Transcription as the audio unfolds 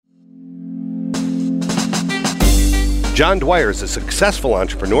John Dwyer is a successful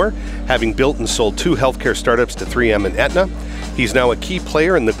entrepreneur, having built and sold 2 healthcare startups to 3M and Aetna. He's now a key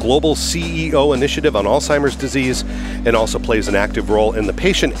player in the global CEO initiative on Alzheimer's disease and also plays an active role in the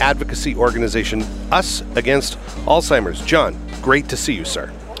patient advocacy organization Us Against Alzheimer's. John, great to see you,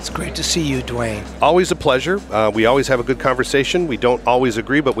 sir. It's great to see you, Dwayne. Always a pleasure. We always have a good conversation. We don't always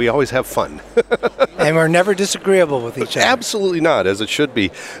agree, but we always have fun. And we're never disagreeable with each other. Absolutely not, as it should be.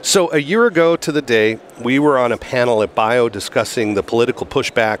 So a year ago to the day, we were on a panel at BIO discussing the political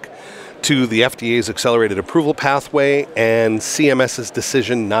pushback to the FDA's accelerated approval pathway and CMS's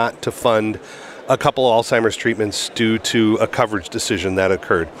decision not to fund a couple of Alzheimer's treatments due to a coverage decision that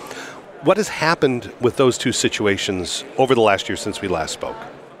occurred. What has happened with those two situations over the last year since we last spoke?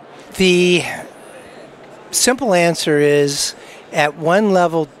 The simple answer is, at one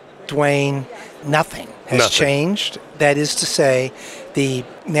level, Dwayne, nothing has changed. That is to say, the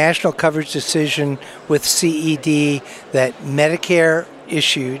national coverage decision with CED that Medicare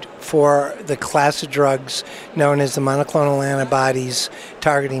issued for the class of drugs known as the monoclonal antibodies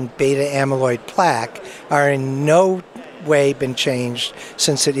targeting beta amyloid plaque are in no way been changed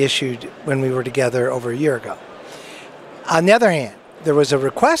since it issued when we were together over a year ago. On the other hand, there was a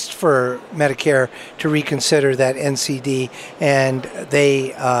request for Medicare to reconsider that NCD, and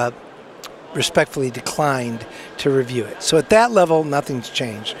they respectfully declined to review it. So at that level, nothing's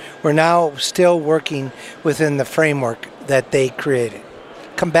changed. We're now still working within the framework that they created.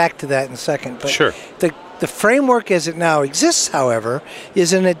 Come back to that in a second. But sure. The framework as it now exists, however,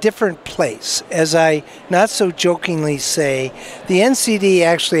 is in a different place. As I not so jokingly say, the NCD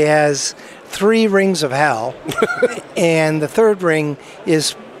actually has 3 rings of hell, and the third ring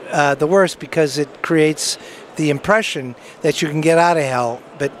is the worst because it creates the impression that you can get out of hell,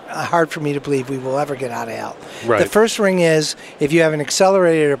 but hard for me to believe we will ever get out of hell. Right. The first ring is if you have an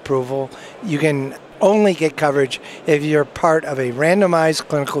accelerated approval, you can only get coverage if you're part of a randomized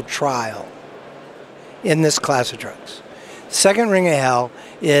clinical trial in this class of drugs. Second ring of hell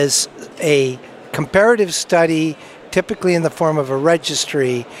is a comparative study, typically in the form of a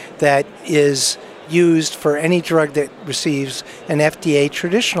registry, that is used for any drug that receives an FDA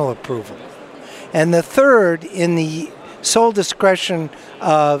traditional approval. And the third, in the sole discretion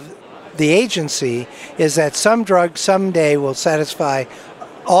of the agency, is that some drug someday will satisfy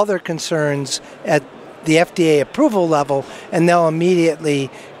all their concerns at the FDA approval level, and they'll immediately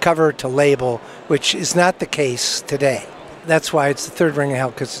cover to label, which is not the case today. That's why it's the third ring of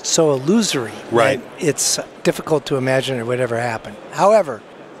hell, because it's so illusory. Right. It's difficult to imagine it would ever happen. However,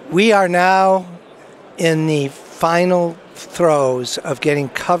 we are now in the final throes of getting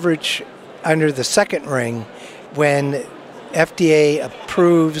coverage under the second ring when FDA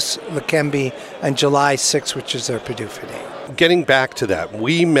approves Leqembi on July 6th, which is their PDUFA date. Getting back to that,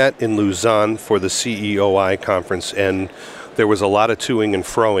 we met in Lausanne for the CEOI conference, and there was a lot of toing and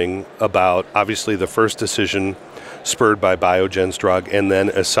froing about, obviously, the first decision spurred by Biogen's drug and then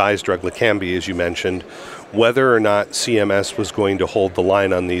Eisai's drug, Leqembi, as you mentioned, whether or not CMS was going to hold the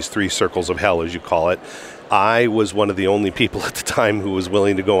line on these 3 circles of hell, as you call it. I was one of the only people at the time who was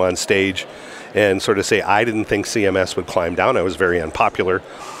willing to go on stage and sort of say I didn't think CMS would climb down. I was very unpopular.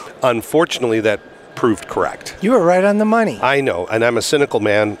 Unfortunately, that proved correct. You were right on the money. I know, and I'm a cynical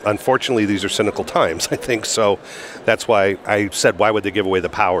man. Unfortunately, these are cynical times, I think. So that's why I said, why would they give away the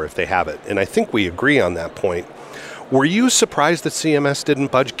power if they have it? And I think we agree on that point. Were you surprised that CMS didn't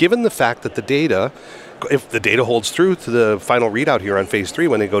budge, given the fact that the data, if the data holds through to the final readout here on phase 3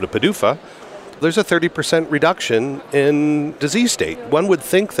 when they go to PDUFA, there's a 30% reduction in disease state. One would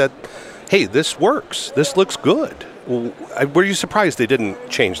think that, hey, this works. This looks good. Were you surprised they didn't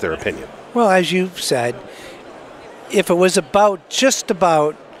change their opinion? Well, as you said, if it was just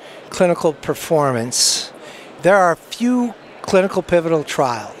about clinical performance, there are few clinical pivotal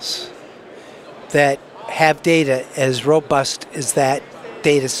trials that have data as robust as that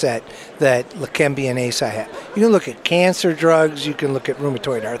data set that Leqembi and Eisai have. You can look at cancer drugs, you can look at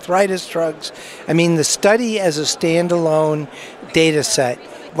rheumatoid arthritis drugs. I mean, the study as a standalone data set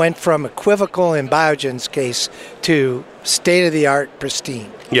went from equivocal in Biogen's case to state-of-the-art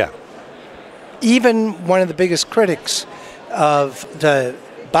pristine. Yeah. Even one of the biggest critics of the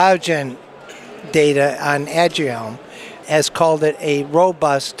Biogen data on Aduhelm has called it a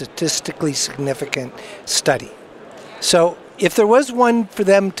robust, statistically significant study. So if there was one for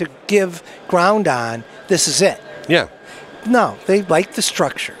them to give ground on, this is it. Yeah. No, they like the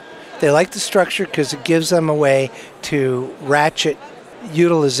structure. They like the structure because it gives them a way to ratchet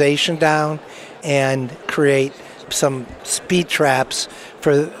utilization down and create some speed traps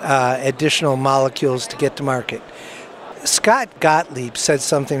for additional molecules to get to market. Scott Gottlieb said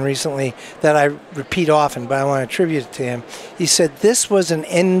something recently that I repeat often, but I want to attribute it to him. He said this was an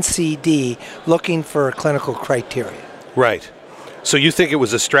NCD looking for a clinical criteria. Right. So you think it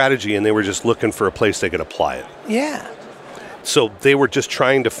was a strategy and they were just looking for a place they could apply it? Yeah. So they were just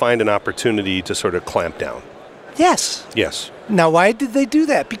trying to find an opportunity to sort of clamp down? Yes. Yes. Now, why did they do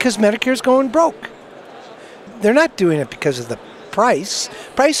that? Because Medicare's going broke. They're not doing it because of the price.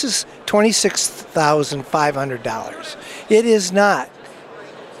 Price is $26,500. It is not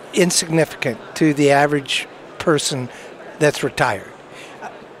insignificant to the average person that's retired.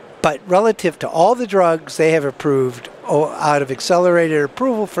 But relative to all the drugs they have approved out of accelerated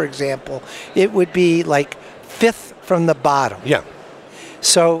approval, for example, it would be like fifth from the bottom. Yeah.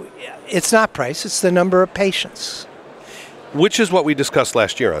 So it's not price, it's the number of patients. Which is what we discussed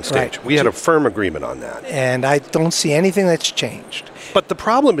last year on stage. Right. We had a firm agreement on that. And I don't see anything that's changed. But the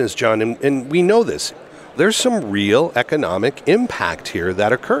problem is, John, and we know this, there's some real economic impact here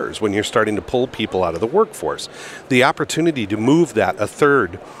that occurs when you're starting to pull people out of the workforce. The opportunity to move that a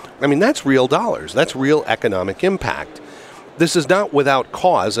third, I mean, that's real dollars. That's real economic impact. This is not without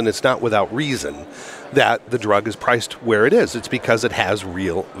cause, and it's not without reason that the drug is priced where it is. It's because it has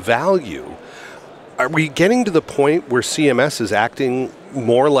real value. Are we getting to the point where CMS is acting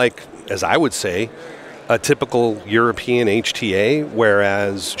more like, as I would say, a typical European HTA,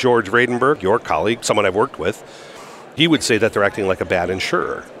 whereas George Radenberg, your colleague, someone I've worked with, he would say that they're acting like a bad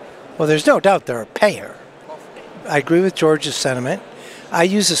insurer? Well, there's no doubt they're a payer. I agree with George's sentiment. I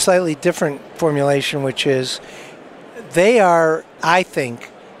use a slightly different formulation, which is they are, I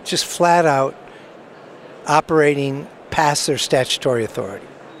think, just flat out operating past their statutory authority.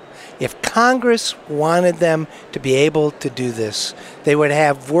 If Congress wanted them to be able to do this, they would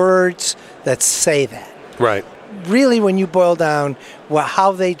have words that say that. Right. Really, when you boil down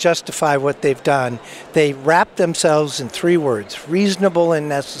how they justify what they've done, they wrap themselves in three words: reasonable and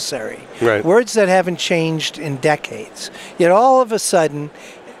necessary. Right. Words that haven't changed in decades. Yet all of a sudden,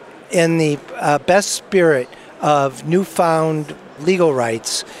 in the best spirit of newfound legal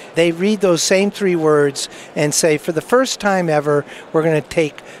rights, they read those same three words and say, for the first time ever, we're going to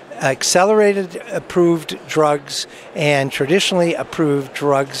take accelerated approved drugs and traditionally approved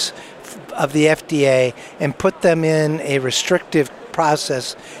drugs of the FDA and put them in a restrictive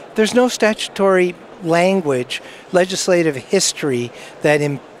process. There's no statutory language, legislative history that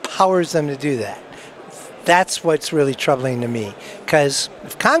empowers them to do that. That's what's really troubling to me, because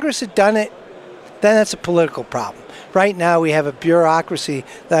if Congress had done it, then that's a political problem. Right now we have a bureaucracy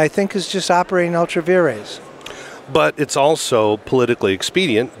that I think is just operating ultra vires. But it's also politically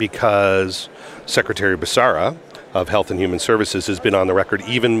expedient because Secretary Becerra of Health and Human Services has been on the record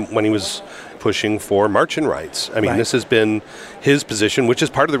even when he was pushing for marching rights. I mean, This has been his position, which is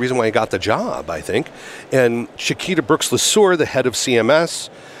part of the reason why he got the job, I think. And Chiquita Brooks-LeSueur, the head of CMS,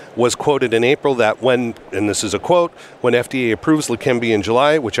 was quoted in April that when, and this is a quote, when FDA approves Leqembi in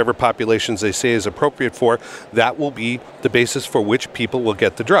July, whichever populations they say is appropriate for, that will be the basis for which people will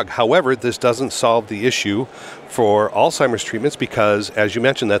get the drug. However, this doesn't solve the issue for Alzheimer's treatments because, as you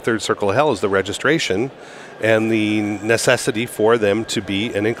mentioned, that third circle of hell is the registration and the necessity for them to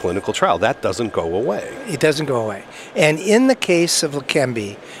be in a clinical trial. That doesn't go away. It doesn't go away. And in the case of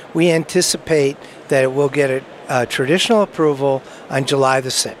Leqembi, we anticipate that it will get a traditional approval on July the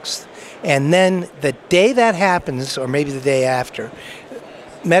 6th. And then the day that happens, or maybe the day after,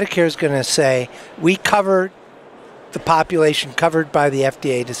 Medicare is going to say, we cover the population covered by the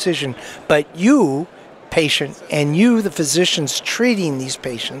FDA decision, but you, patient, and you, the physicians treating these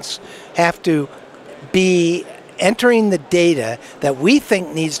patients, have to be entering the data that we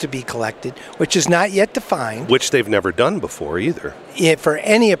think needs to be collected, which is not yet defined. Which they've never done before either. For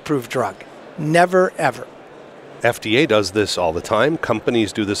any approved drug. Never, ever. FDA does this all the time.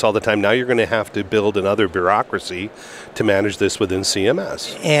 Companies do this all the time. Now you're going to have to build another bureaucracy to manage this within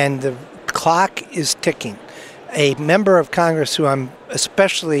CMS. And the clock is ticking. A member of Congress who I'm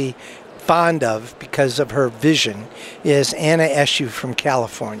especially fond of because of her vision is Anna Eshoo from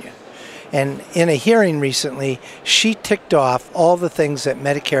California. And in a hearing recently, she ticked off all the things that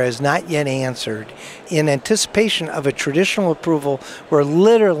Medicare has not yet answered in anticipation of a traditional approval where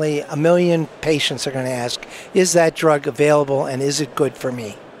literally 1 million patients are going to ask, is that drug available and is it good for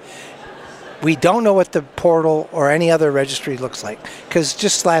me? We don't know what the portal or any other registry looks like because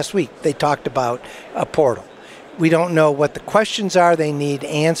just last week they talked about a portal. We don't know what the questions are they need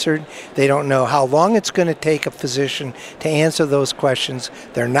answered. They don't know how long it's going to take a physician to answer those questions.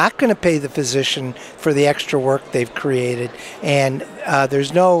 They're not going to pay the physician for the extra work they've created. And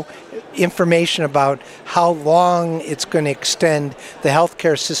there's no information about how long it's going to extend the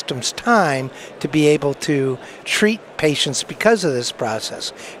healthcare system's time to be able to treat patients because of this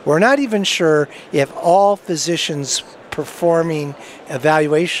process. We're not even sure if all physicians performing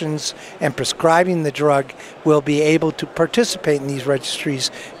evaluations and prescribing the drug will be able to participate in these registries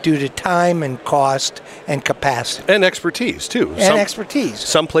due to time and cost and capacity. And expertise, too. And expertise.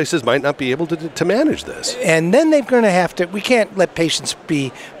 Some places might not be able to manage this. And then they're going to have to, we can't let patients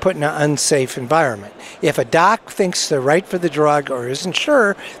be put in an unsafe environment. If a doc thinks they're right for the drug or isn't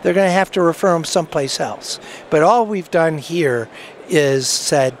sure, they're going to have to refer them someplace else. But all we've done here is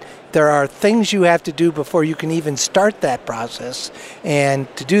said, there are things you have to do before you can even start that process.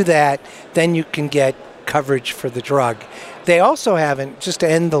 And to do that, then you can get coverage for the drug. They also haven't, just to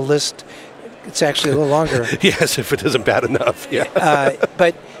end the list, it's actually a little longer. Yes, if it isn't bad enough. Yeah.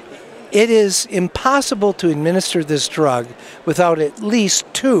 But it is impossible to administer this drug without at least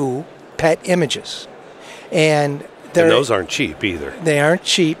 2 PET images. And those aren't cheap either. They aren't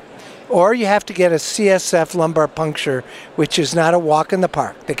cheap. Or you have to get a CSF lumbar puncture, which is not a walk in the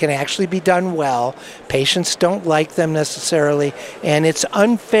park. They can actually be done well. Patients don't like them necessarily, and it's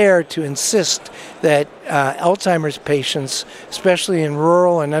unfair to insist that Alzheimer's patients, especially in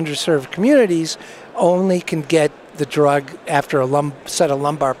rural and underserved communities, only can get the drug after a set of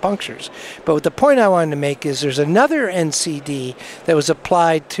lumbar punctures. But the point I wanted to make is there's another NCD that was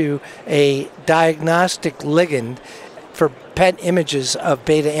applied to a diagnostic ligand for PET images of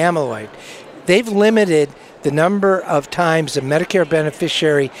beta amyloid. They've limited the number of times a Medicare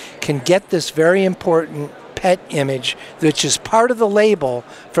beneficiary can get this very important PET image, which is part of the label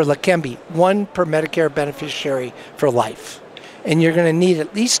for Leqembi, 1 per Medicare beneficiary for life. And you're going to need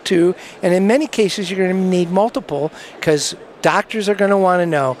at least 2, and in many cases you're going to need multiple, because doctors are going to want to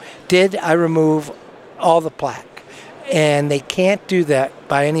know, did I remove all the plaque? And they can't do that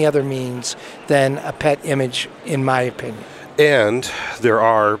by any other means than a PET image, in my opinion. And there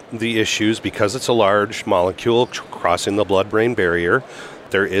are the issues, because it's a large molecule crossing the blood-brain barrier,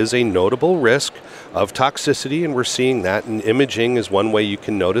 there is a notable risk of toxicity, and we're seeing that, and imaging is one way you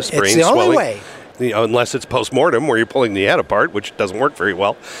can notice brain swelling. It's the only way. Unless it's post-mortem where you're pulling the head apart, which doesn't work very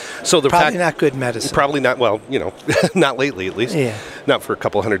well. So probably not good medicine. Probably not, well, not lately at least. Yeah. Not for a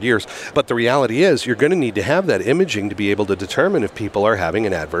couple hundred years. But the reality is you're going to need to have that imaging to be able to determine if people are having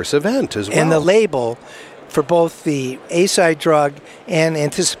an adverse event as well. And the label for both the ASI drug and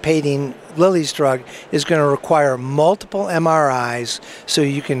anticipating Lilly's drug is going to require multiple MRIs so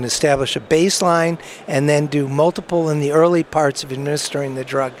you can establish a baseline and then do multiple in the early parts of administering the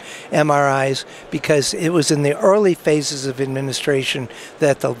drug MRIs, because it was in the early phases of administration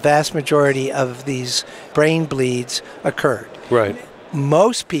that the vast majority of these brain bleeds occurred. Right.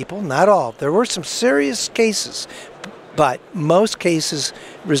 Most people, not all, there were some serious cases, but most cases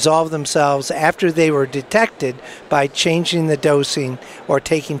resolved themselves after they were detected by changing the dosing or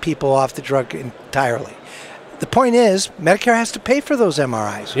taking people off the drug entirely. The point is, Medicare has to pay for those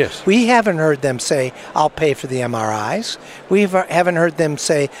MRIs. Yes. We haven't heard them say, I'll pay for the MRIs. We haven't heard them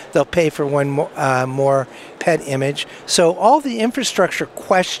say they'll pay for one more PET image. So all the infrastructure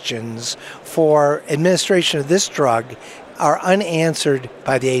questions for administration of this drug are unanswered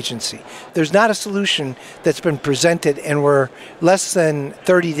by the agency. There's not a solution that's been presented, and we're less than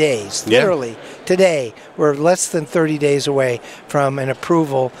 30 days. Yeah. Literally, today, we're less than 30 days away from an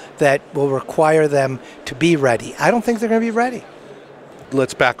approval that will require them to be ready. I don't think they're going to be ready.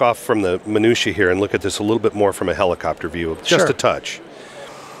 Let's back off from the minutia here and look at this a little bit more from a helicopter view, just a touch.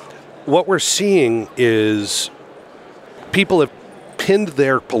 What we're seeing is people have pinned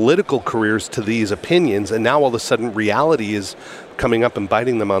their political careers to these opinions, and now all of a sudden reality is coming up and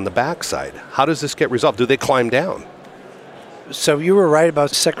biting them on the backside. How does this get resolved? Do they climb down? So you were right about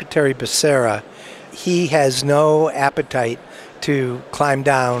Secretary Becerra. He has no appetite to climb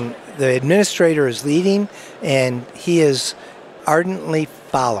down. The administrator is leading, and he is ardently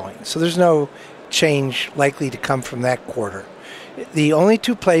following. So there's no change likely to come from that quarter. The only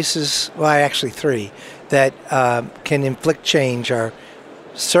 2 places, well, actually 3, that can inflict change are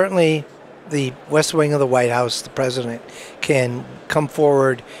certainly the West Wing of the White House. The president can come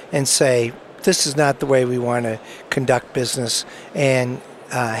forward and say, this is not the way we want to conduct business, and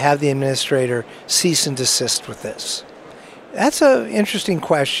have the administrator cease and desist with this. That's an interesting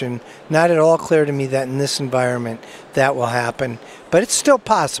question. Not at all clear to me that in this environment that will happen, but it's still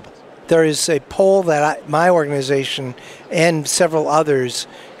possible. There is a poll that my organization and several others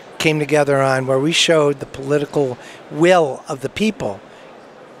came together on where we showed the political will of the people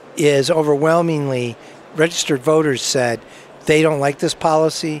is overwhelmingly registered voters said they don't like this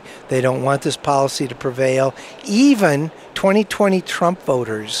policy, they don't want this policy to prevail. Even 2020 Trump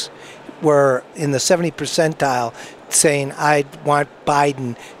voters were in the 70 percentile saying, I want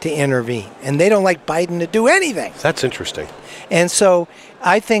Biden to intervene. And they don't like Biden to do anything. That's interesting. And so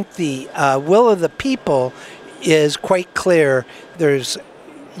I think the will of the people is quite clear. There's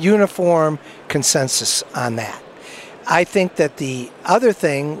uniform consensus on that. I think that the other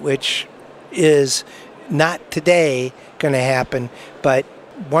thing, which is not today going to happen, but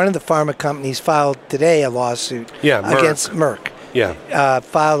one of the pharma companies filed today a lawsuit against Merck.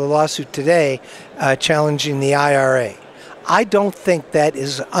 Filed a lawsuit today challenging the IRA. I don't think that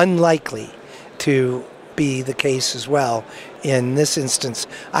is unlikely to be the case as well in this instance.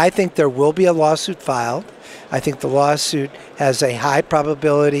 I think there will be a lawsuit filed. I think the lawsuit has a high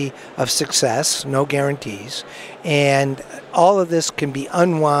probability of success, no guarantees, and all of this can be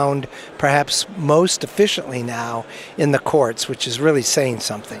unwound perhaps most efficiently now in the courts, which is really saying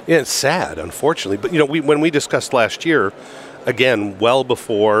something. Yeah, it's sad, unfortunately. But, when we discussed last year, again, well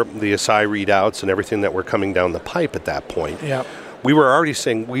before the ASI readouts and everything that were coming down the pipe at that point, we were already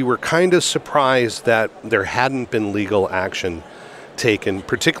saying we were kind of surprised that there hadn't been legal action taken,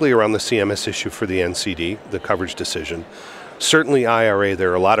 particularly around the CMS issue for the NCD, the coverage decision. Certainly IRA,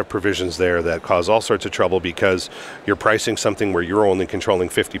 there are a lot of provisions there that cause all sorts of trouble because you're pricing something where you're only controlling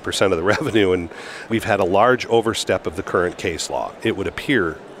 50% of the revenue, and we've had a large overstep of the current case law, it would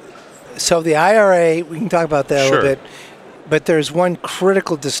appear. So the IRA, we can talk about that a little bit, but there's one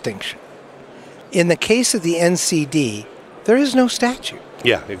critical distinction. In the case of the NCD, there is no statute.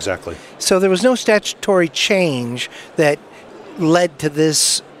 Yeah, exactly. So there was no statutory change that led to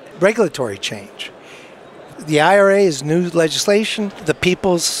this regulatory change. The IRA is new legislation. The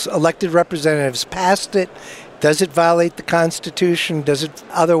people's elected representatives passed it. Does it violate the Constitution? Does it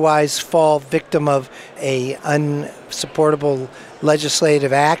otherwise fall victim of a unsupportable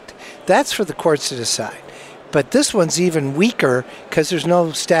legislative act? That's for the courts to decide. But this one's even weaker because there's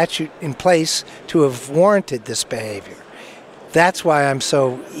no statute in place to have warranted this behavior. That's why I'm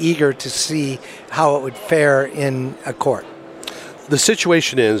so eager to see how it would fare in a court. The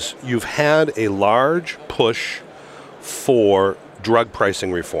situation is you've had a large push for drug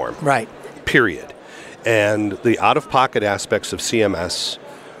pricing reform. Right. Period. And the out-of-pocket aspects of CMS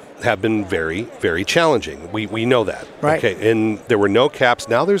have been very, very challenging. We know that. Right. Okay. And there were no caps.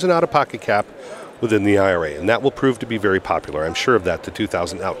 Now there's an out-of-pocket cap within the IRA, and that will prove to be very popular. I'm sure of that, the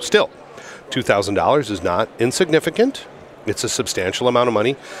 $2,000. Now, still, $2,000 is not insignificant. It's a substantial amount of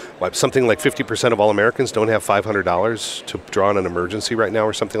money. Something like 50% of all Americans don't have $500 to draw on an emergency right now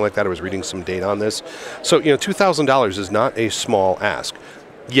or something like that. I was reading some data on this. So, $2,000 is not a small ask.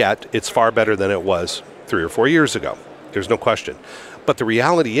 Yet, it's far better than it was 3 or 4 years ago. There's no question. But the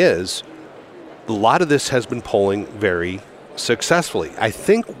reality is, a lot of this has been polling very successfully. I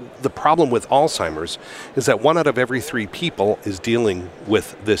think the problem with Alzheimer's is that 1 out of every 3 people is dealing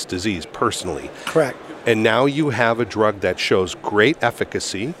with this disease personally. Correct. And now you have a drug that shows great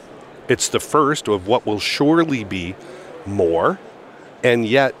efficacy. It's the first of what will surely be more. And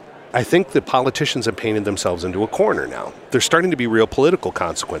yet, I think the politicians have painted themselves into a corner now. There's starting to be real political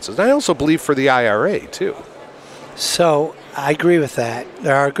consequences. I also believe for the IRA, too. So I agree with that.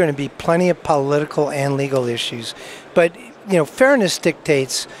 There are going to be plenty of political and legal issues. But, fairness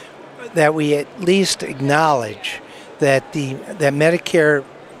dictates that we at least acknowledge that that Medicare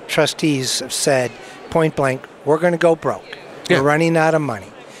trustees have said, point blank, we're going to go broke. Yeah. We're running out of money,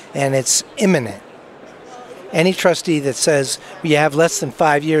 and it's imminent. Any trustee that says you have less than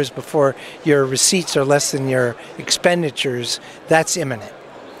 5 years before your receipts are less than your expenditures, that's imminent.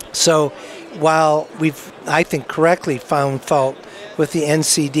 So while we've, I think, correctly found fault with the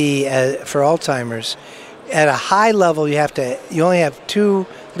NCD for Alzheimer's, at a high level you only have 2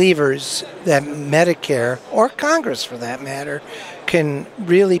 levers that Medicare, or Congress for that matter, can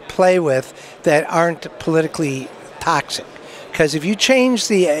really play with that aren't politically toxic. Because if you change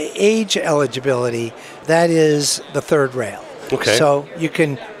the age eligibility, that is the third rail. Okay. So you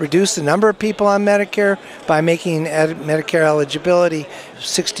can reduce the number of people on Medicare by making Medicare eligibility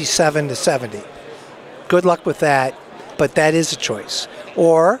 67 to 70. Good luck with that, but that is a choice.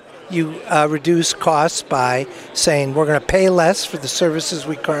 Or you reduce costs by saying we're going to pay less for the services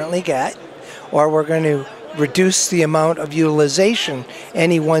we currently get, or we're going to reduce the amount of utilization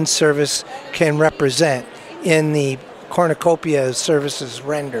any one service can represent in the cornucopia of services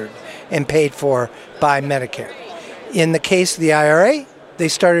rendered and paid for by Medicare. In the case of the IRA, they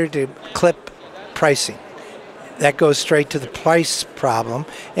started to clip pricing. That goes straight to the price problem.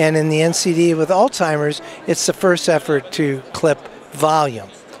 And in the NCD with Alzheimer's, it's the first effort to clip volume.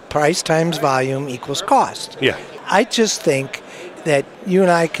 Price times volume equals cost. Yeah. I just think that you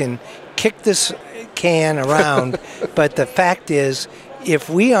and I can kick this can around, but the fact is if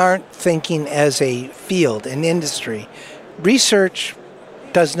we aren't thinking as a field, an industry, research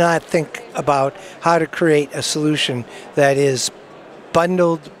does not think about how to create a solution that is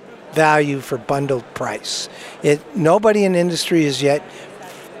bundled value for bundled price. Nobody in industry is yet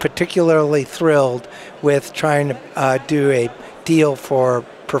particularly thrilled with trying to do a deal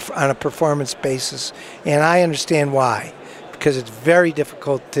on a performance basis, and I understand why, because it's very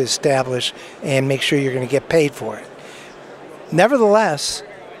difficult to establish and make sure you're going to get paid for it. Nevertheless,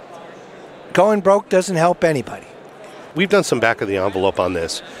 going broke doesn't help anybody. We've done some back of the envelope on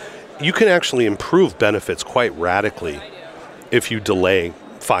this. You can actually improve benefits quite radically if you delay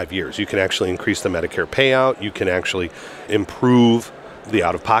 5 years. You can actually increase the Medicare payout. You can actually improve the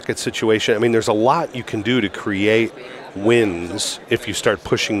out-of-pocket situation. I mean, there's a lot you can do to create wins if you start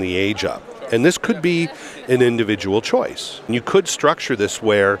pushing the age up. And this could be an individual choice. You could structure this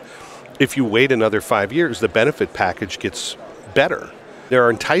where if you wait another 5 years, the benefit package gets better. There are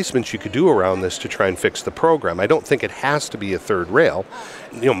enticements you could do around this to try and fix the program. I don't think it has to be a third rail.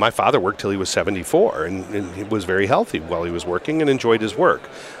 You know, my father worked till he was 74, and he was very healthy while he was working and enjoyed his work.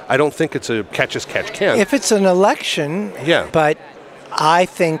 I don't think it's a catch as catch can. If it's an election, yeah. But I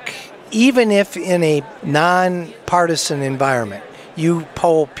think even if in a non-partisan environment, you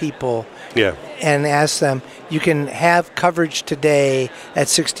poll people and ask them, you can have coverage today at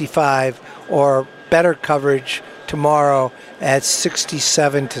 65 or better coverage tomorrow at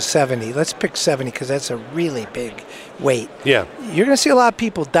 67 to 70. Let's pick 70 because that's a really big weight. Yeah. You're going to see a lot of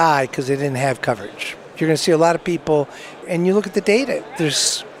people die because they didn't have coverage. You're going to see a lot of people, and you look at the data,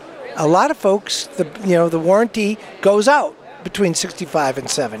 there's a lot of folks, the warranty goes out between 65 and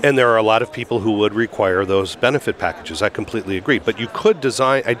 70. And there are a lot of people who would require those benefit packages. I completely agree. But you could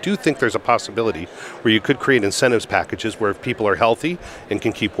design, I do think there's a possibility where you could create incentives packages where if people are healthy and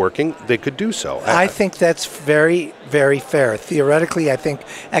can keep working, they could do so. I think that's very, very fair. Theoretically, I think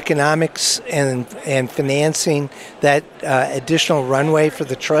economics and financing that additional runway for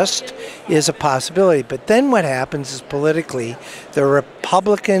the trust is a possibility. But then what happens is politically, the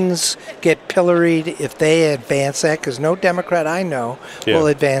Republicans get pilloried if they advance that, because no Democrat I know will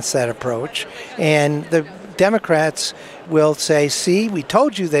advance that approach. And the Democrats will say, see, we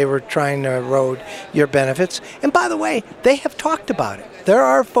told you they were trying to erode your benefits. And by the way, they have talked about it. There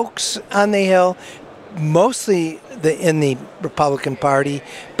are folks on the Hill, mostly in the Republican Party,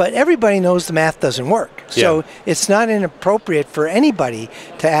 but everybody knows the math doesn't work. So it's not inappropriate for anybody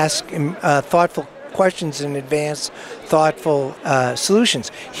to ask thoughtful questions and advance thoughtful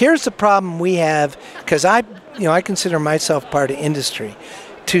solutions. Here's the problem we have, because I consider myself part of industry.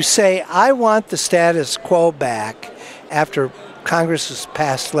 To say I want the status quo back after Congress has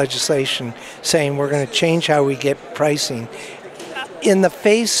passed legislation saying we're going to change how we get pricing, in the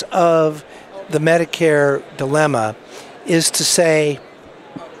face of the Medicare dilemma, is to say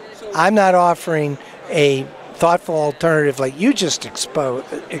I'm not offering a thoughtful alternative like you just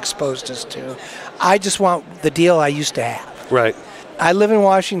exposed us to. I just want the deal I used to have. Right. I live in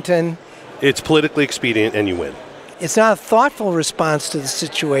Washington. It's politically expedient and you win. It's not a thoughtful response to the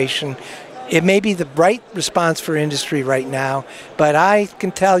situation. It may be the right response for industry right now, but I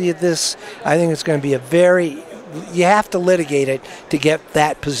can tell you this, I think it's going to be you have to litigate it to get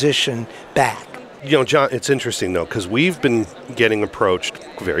that position back. You know, John, it's interesting, though, because we've been getting approached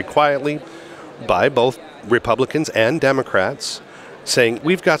very quietly by both Republicans and Democrats saying,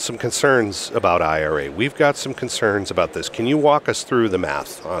 we've got some concerns about IRA. We've got some concerns about this. Can you walk us through the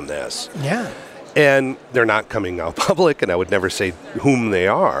math on this? Yeah. And they're not coming out public, and I would never say whom they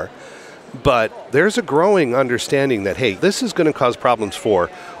are. But there's a growing understanding that, hey, this is going to cause problems for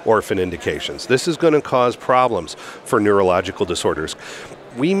orphan indications. This is going to cause problems for neurological disorders.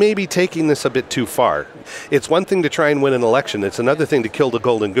 We may be taking this a bit too far. It's one thing to try and win an election. It's another thing to kill the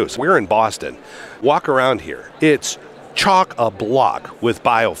golden goose. We're in Boston. Walk around here. It's chock-a-block with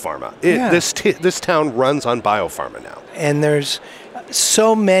biopharma. This town runs on biopharma now. And there's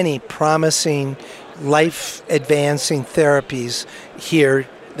so many promising life-advancing therapies here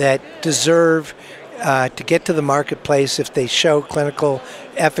that deserve to get to the marketplace if they show clinical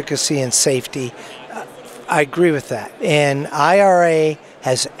efficacy and safety. I agree with that. And IRA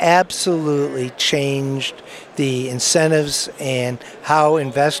has absolutely changed the incentives and how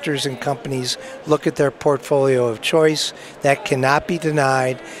investors and companies look at their portfolio of choice. That cannot be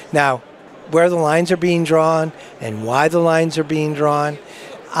denied. Now, where the lines are being drawn and why the lines are being drawn,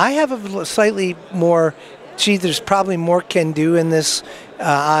 I have a slightly more, there's probably more can do in this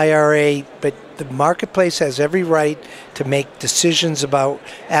IRA, but the marketplace has every right to make decisions about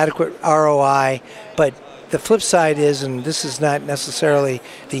adequate ROI. But the flip side is, and this is not necessarily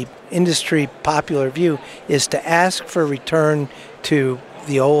the industry popular view, is to ask for return to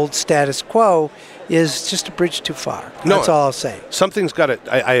the old status quo is just a bridge too far. No, that's all I'll say. Something's got to,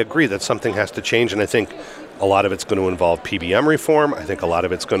 I agree that something has to change, and I think a lot of it's going to involve PBM reform. I think a lot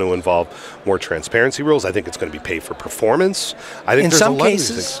of it's going to involve more transparency rules. I think it's going to be pay for performance. I think in there's some a lot cases,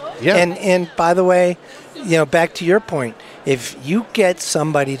 of these things. Yeah. And by the way, back to your point, if you get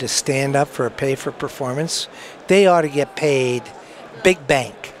somebody to stand up for a pay for performance, they ought to get paid big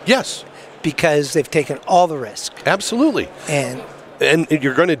bank. Yes. Because they've taken all the risk. Absolutely. And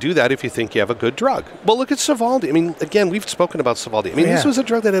you're going to do that if you think you have a good drug. Well, look at Sovaldi. I mean, again, we've spoken about Sovaldi. I mean, This was a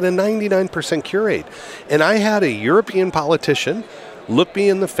drug that had a 99% cure rate. And I had a European politician look me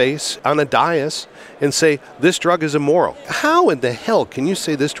in the face on a dais and say, this drug is immoral. How in the hell can you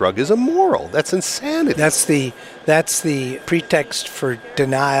say this drug is immoral? That's insanity. That's the pretext for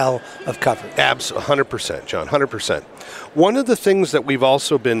denial of coverage. Absolutely, 100%, John, 100%. One of the things that we've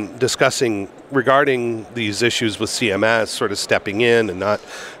also been discussing regarding these issues with CMS sort of stepping in and not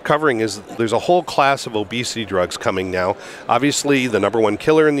covering is there's a whole class of obesity drugs coming now. Obviously, the number one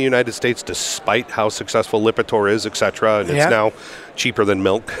killer in the United States, despite how successful Lipitor is, et cetera, and it's now cheaper than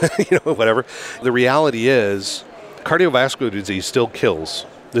milk, whatever. The reality is cardiovascular disease still kills.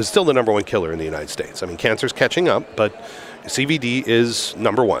 It's still the number one killer in the United States. I mean, cancer's catching up, but CVD is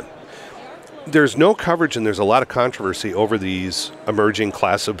number one. There's no coverage, and there's a lot of controversy over these emerging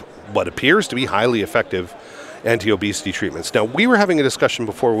class of what appears to be highly effective anti-obesity treatments. Now, we were having a discussion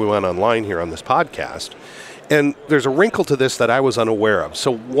before we went online here on this podcast, and there's a wrinkle to this that I was unaware of.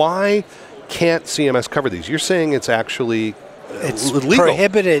 So why can't CMS cover these? You're saying it's actually legal.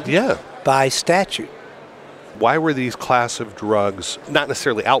 Prohibited by statute. Why were these class of drugs not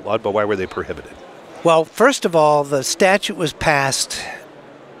necessarily outlawed, but why were they prohibited? Well, first of all, the statute was passed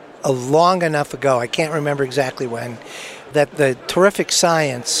long enough ago, I can't remember exactly when, that the terrific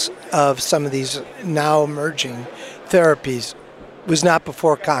science of some of these now emerging therapies was not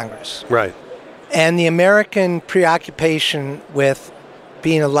before Congress. Right. And the American preoccupation with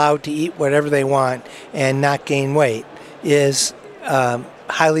being allowed to eat whatever they want and not gain weight is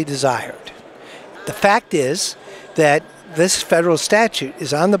highly desired. The fact is that this federal statute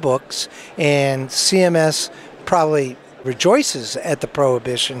is on the books, and CMS probably rejoices at the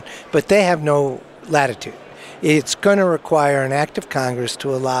prohibition, but they have no latitude. It's going to require an act of Congress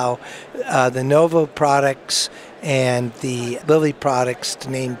to allow the Novo products and the Lilly products, to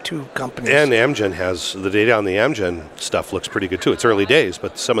name two companies. And Amgen has, the data on the Amgen stuff looks pretty good too. It's early days,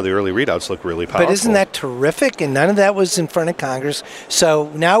 but some of the early readouts look really powerful. But isn't that terrific? And none of that was in front of Congress.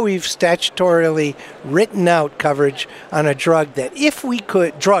 So now we've statutorily written out coverage on a drug that if we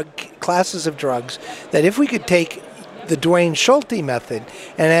could, classes of drugs, that if we could take the Dwayne Schulte method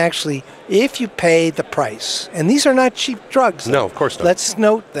and actually, if you pay the price, and these are not cheap drugs. No, of course not. Let's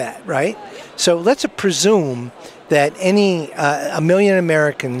note that, right? So let's presume that any a million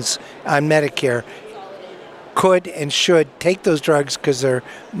Americans on Medicare could and should take those drugs because they're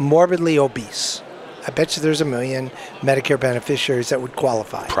morbidly obese. I bet you there's a million Medicare beneficiaries that would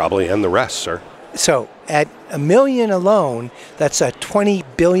qualify. Probably, and the rest, sir. So at a million alone, that's a $20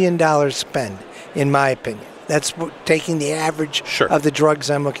 billion spend, in my opinion. That's taking the average of the drugs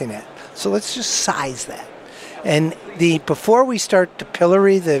I'm looking at. So let's just size that. And before we start to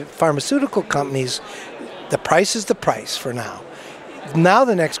pillory the pharmaceutical companies, the price is the price for now. Now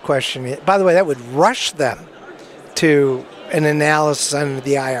the next question is, by the way, that would rush them to an analysis under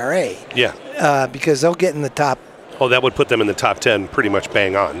the IRA. Yeah. Because they'll get in the top. Oh, that would put them in the top 10 pretty much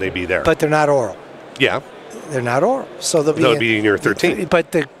bang on. They'd be there. But they're not oral. Yeah. They're not oral. So they'll be in your 13.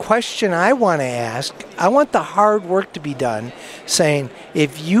 But the question I want to ask, I want the hard work to be done, saying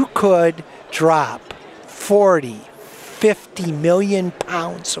if you could drop 40, 50 million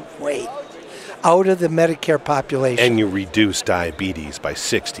pounds of weight out of the Medicare population. And you reduce diabetes by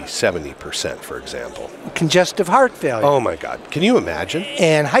 60, 70%, for example. Congestive heart failure. Oh, my God. Can you imagine?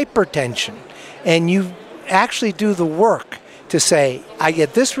 And hypertension. And you actually do the work to say, I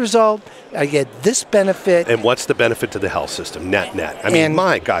get this result, I get this benefit. And what's the benefit to the health system, net? I mean,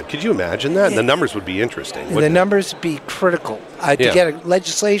 my God, could you imagine that? The numbers would be interesting. The numbers would be critical. To get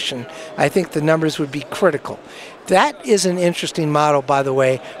legislation, I think the numbers would be critical. That is an interesting model, by the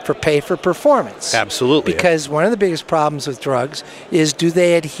way, for pay for performance. Absolutely. Because one of the biggest problems with drugs is, do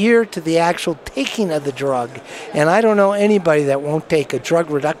they adhere to the actual taking of the drug? And I don't know anybody that won't take a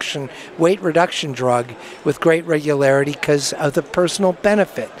weight reduction drug with great regularity because of the personal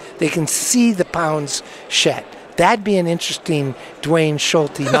benefit. They can see the pounds shed. That'd be an interesting Dwayne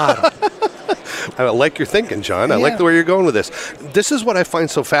Schulte model. I like your thinking, John. I like the way you're going with this. This is what I find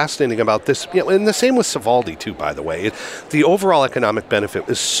so fascinating about this. And the same with Sovaldi, too, by the way. The overall economic benefit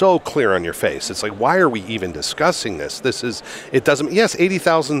is so clear on your face. It's like, why are we even discussing this? Yes,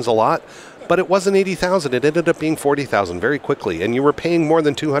 80,000 is a lot, but it wasn't 80,000. It ended up being 40,000 very quickly, and you were paying more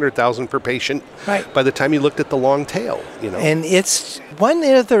than 200,000 per patient by the time you looked at the long tail. And it's one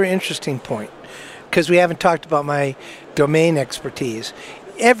other interesting point, because we haven't talked about my domain expertise.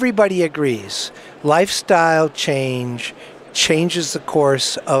 Everybody agrees lifestyle change changes the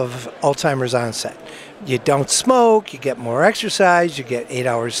course of Alzheimer's onset. You don't smoke, you get more exercise, you get 8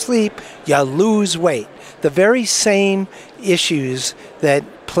 hours sleep, you lose weight. The very same issues that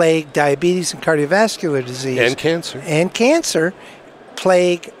plague diabetes and cardiovascular disease and cancer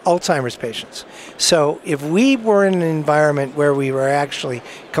plague Alzheimer's patients. So if we were in an environment where we were actually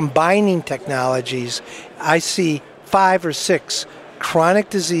combining technologies, I see 5 or 6 chronic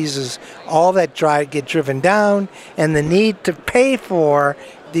diseases, all that get driven down, and the need to pay for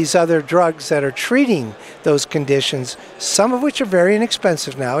these other drugs that are treating those conditions, some of which are very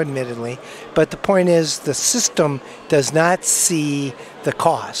inexpensive now, admittedly, but the point is the system does not see the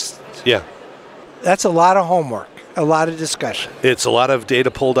cost. Yeah. That's a lot of homework, a lot of discussion. It's a lot of data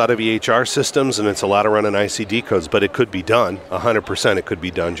pulled out of EHR systems, and it's a lot of running ICD codes, but it could be done. 100% it could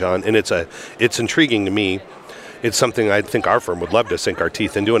be done, John, and it's intriguing to me. It's something I think our firm would love to sink our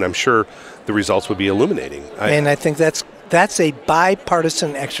teeth into, and I'm sure the results would be illuminating. And I think that's a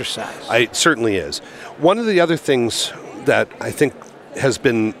bipartisan exercise. It certainly is. One of the other things that I think has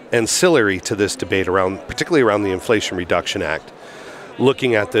been ancillary to this debate particularly around the Inflation Reduction Act,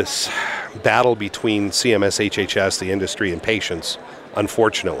 looking at this battle between CMS, HHS, the industry, and patients,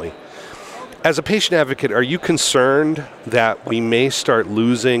 unfortunately. As a patient advocate, are you concerned that we may start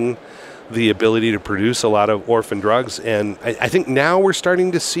losing the ability to produce a lot of orphan drugs? And I think now we're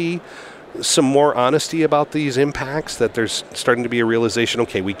starting to see some more honesty about these impacts, that there's starting to be a realization,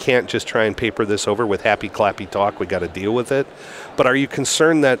 okay, we can't just try and paper this over with happy clappy talk, we got to deal with it. But are you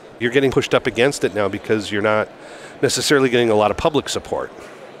concerned that you're getting pushed up against it now because you're not necessarily getting a lot of public support?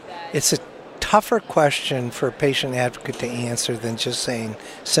 It's a tougher question for a patient advocate to answer than just saying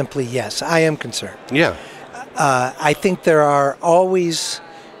simply yes. I am concerned. Yeah. I think there are always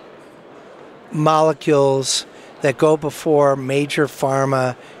molecules that go before major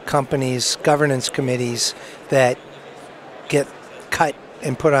pharma companies, governance committees, that get cut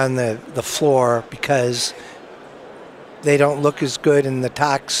and put on the floor because they don't look as good in the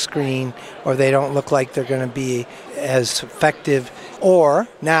tox screen, or they don't look like they're going to be as effective, or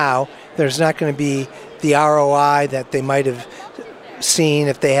now there's not going to be the ROI that they might have seen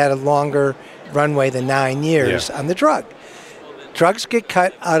if they had a longer runway than 9 years on the drug. Drugs get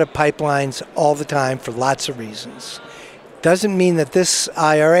cut out of pipelines all the time for lots of reasons. Doesn't mean that this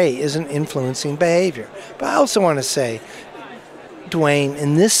IRA isn't influencing behavior. But I also want to say, Dwayne,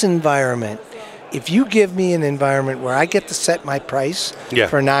 in this environment, if you give me an environment where I get to set my price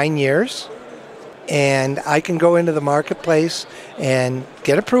for 9 years, and I can go into the marketplace and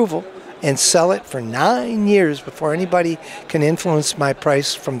get approval and sell it for 9 years before anybody can influence my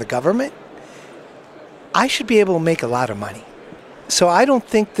price from the government, I should be able to make a lot of money. So I don't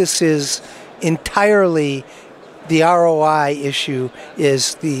think this is entirely the ROI issue.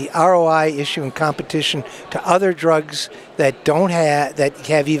 Is the ROI issue in competition to other drugs that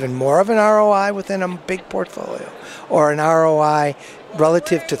have even more of an ROI within a big portfolio, or an ROI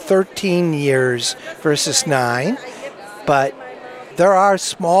relative to 13 years versus 9. But there are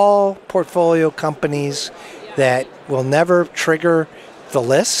small portfolio companies that will never trigger the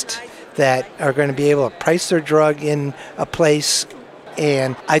list, that are going to be able to price their drug in a place.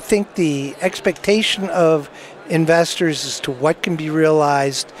 And I think the expectation of investors as to what can be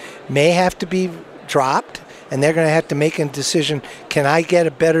realized may have to be dropped, and they're going to have to make a decision, can I get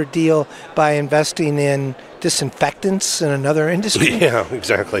a better deal by investing in disinfectants in another industry? Yeah,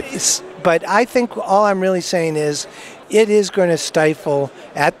 exactly. But I think all I'm really saying is it is going to stifle,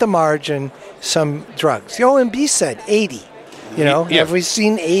 at the margin, some drugs. The OMB said 80. Have we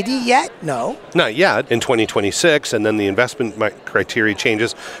seen 80 yet? No. Not yet. In 2026, and then the investment criteria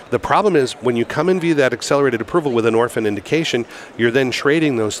changes. The problem is when you come in via that accelerated approval with an orphan indication, you're then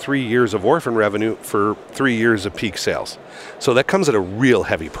trading those 3 years of orphan revenue for 3 years of peak sales. So that comes at a real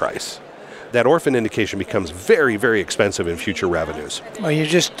heavy price. That orphan indication becomes very, very expensive in future revenues. Or you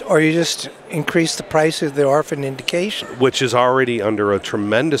just increase the price of the orphan indication, which is already under a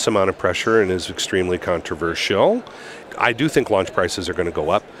tremendous amount of pressure and is extremely controversial. I do think launch prices are going to go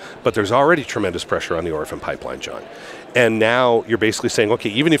up, but there's already tremendous pressure on the orphan pipeline, John. And now you're basically saying, okay,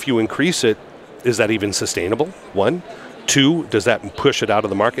 even if you increase it, is that even sustainable? One. 2, does that push it out of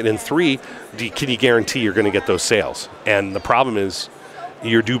the market? And 3, can you guarantee you're going to get those sales? And the problem is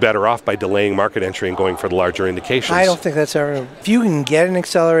you're due better off by delaying market entry and going for the larger indications. I don't think that's ever. If you can get an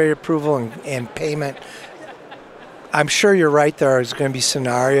accelerated approval and payment, I'm sure you're right, there is going to be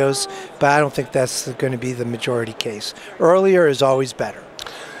scenarios, but I don't think that's going to be the majority case. Earlier is always better.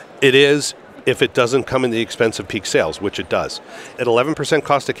 It is, if it doesn't come in the expense of peak sales, which it does. At 11%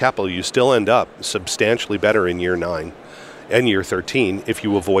 cost of capital, you still end up substantially better in year 9 and year 13 if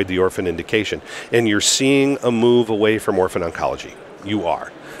you avoid the orphan indication. And you're seeing a move away from orphan oncology. You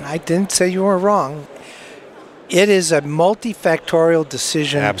are. I didn't say you were wrong. It is a multifactorial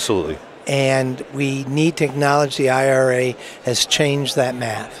decision. Absolutely. And we need to acknowledge the IRA has changed that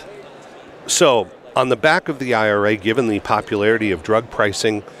math. So, on the back of the IRA, given the popularity of drug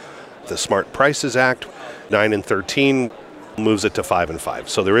pricing, the Smart Prices Act, 9 and 13 moves it to 5 and 5.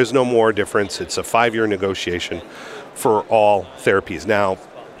 So there is no more difference. It's a 5-year negotiation for all therapies. Now,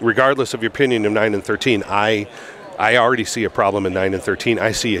 regardless of your opinion of 9 and 13, I already see a problem in 9 and 13.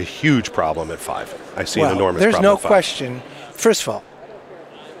 I see a huge problem at 5. I see an enormous problem at 5. There's no question. First of all,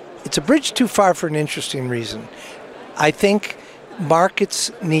 it's a bridge too far for an interesting reason. I think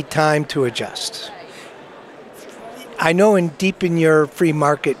markets need time to adjust. I know deep in your free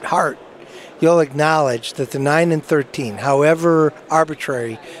market heart, you'll acknowledge that the 9 and 13, however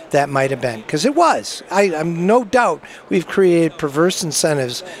arbitrary that might have been, because it was. I'm no doubt we've created perverse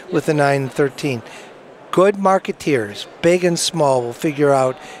incentives with the 9 and 13. Good marketeers, big and small, will figure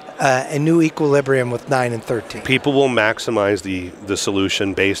out a new equilibrium with 9 and 13. People will maximize the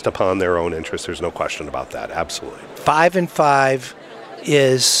solution based upon their own interests. There's no question about that. Absolutely. 5 and 5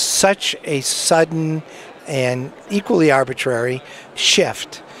 is such a sudden and equally arbitrary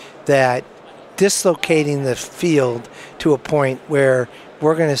shift that dislocating the field to a point where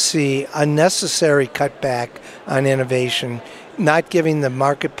we're going to see unnecessary cutback on innovation, not giving the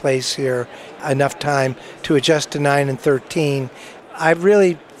marketplace here enough time to adjust to 9 and 13. I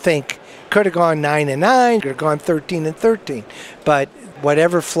really think could have gone 9 and 9, could have gone 13 and 13. But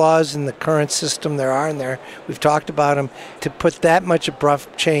whatever flaws in the current system there are in there, we've talked about them, to put that much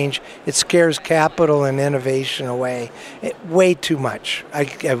abrupt change, it scares capital and innovation away way too much.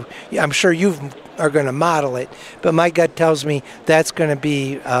 I'm sure you are going to model it, but my gut tells me that's going to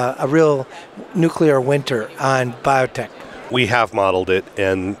be a real nuclear winter on biotech. We have modeled it,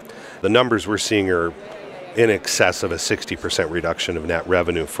 and the numbers we're seeing are in excess of a 60% reduction of net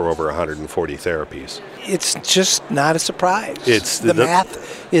revenue for over 140 therapies. It's just not a surprise. The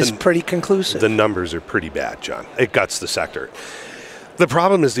math is pretty conclusive. The numbers are pretty bad, John. It guts the sector. The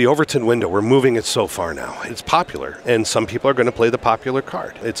problem is the Overton window. We're moving it so far now. It's popular, and some people are going to play the popular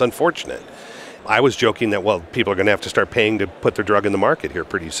card. It's unfortunate. I was joking that, people are going to have to start paying to put their drug in the market here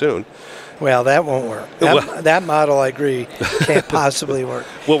pretty soon. Well, that won't work. That model, I agree, can't possibly work.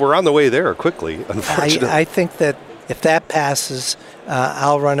 Well, we're on the way there quickly, unfortunately. I think that if that passes,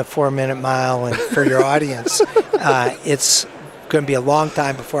 I'll run a 4-minute mile, and for your audience, it's going to be a long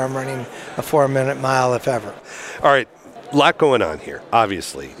time before I'm running a 4-minute mile, if ever. All right, a lot going on here,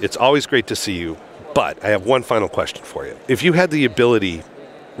 obviously. It's always great to see you, but I have one final question for you. If you had the ability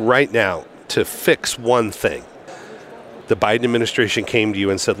right now to fix one thing, the Biden administration came to you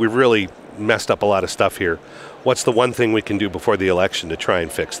and said, we've really messed up a lot of stuff here. What's the one thing we can do before the election to try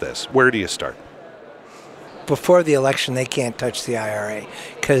and fix this? Where do you start? Before the election, they can't touch the IRA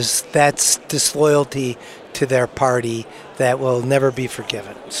because that's disloyalty to their party that will never be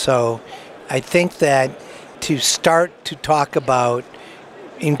forgiven. So I think that to start to talk about,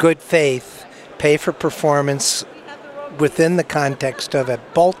 in good faith, pay for performance within the context of a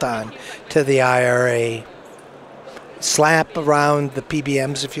bolt-on to the IRA, slap around the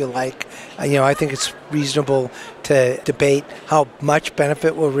PBMs if you like. I think it's reasonable to debate how much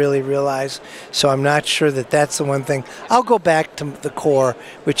benefit we'll really realize. So I'm not sure that that's the one thing. I'll go back to the core,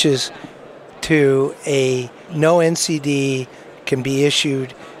 which is to a no NCD can be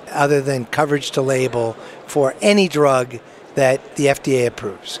issued other than coverage to label for any drug that the FDA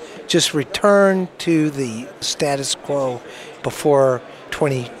approves. Just return to the status quo before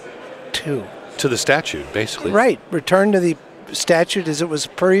 22. To the statute, basically. Right. Return to the statute as it was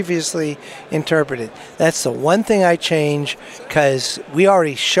previously interpreted. That's the one thing I change because we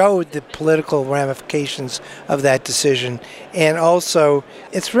already showed the political ramifications of that decision. And also,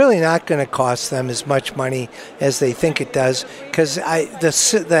 it's really not going to cost them as much money as they think it does because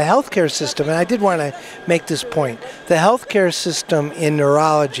the healthcare system, and I did want to make this point, the healthcare system in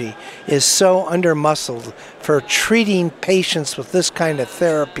neurology is so under-muscled for treating patients with this kind of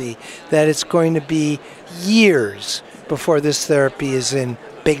therapy that it's going to be years before this therapy is in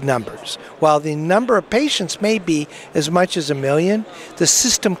big numbers. While the number of patients may be as much as 1 million, the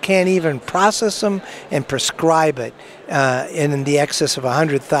system can't even process them and prescribe it in the excess of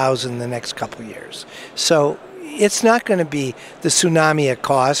 100,000 in the next couple of years. So it's not going to be the tsunami of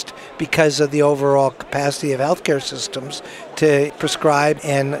cost because of the overall capacity of healthcare systems to prescribe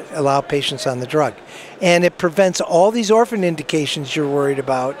and allow patients on the drug. And it prevents all these orphan indications you're worried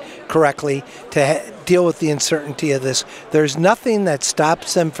about correctly to deal with the uncertainty of this. There's nothing that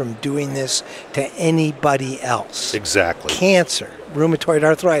stops them from doing this to anybody else. Exactly. Cancer, rheumatoid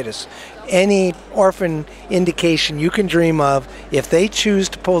arthritis, any orphan indication you can dream of, if they choose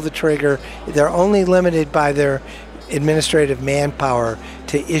to pull the trigger, they're only limited by their administrative manpower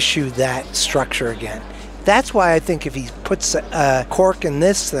to issue that structure again. That's why I think if he puts a cork in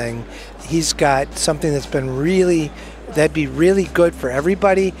this thing, he's got something that'd be really good for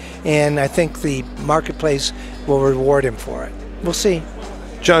everybody, and I think the marketplace will reward him for it. We'll see.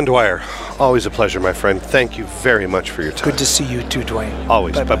 John Dwyer, always a pleasure, my friend. Thank you very much for your time. Good to see you too, Dwayne.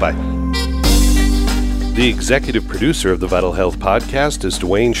 Always. Bye-bye. The executive producer of the Vital Health Podcast is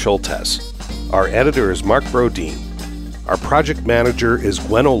Dwayne Schultes. Our editor is Mark Brodeen. Our project manager is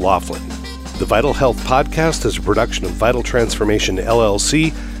Gwen O'Loughlin. The Vital Health Podcast is a production of Vital Transformation,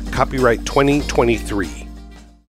 LLC, copyright 2023.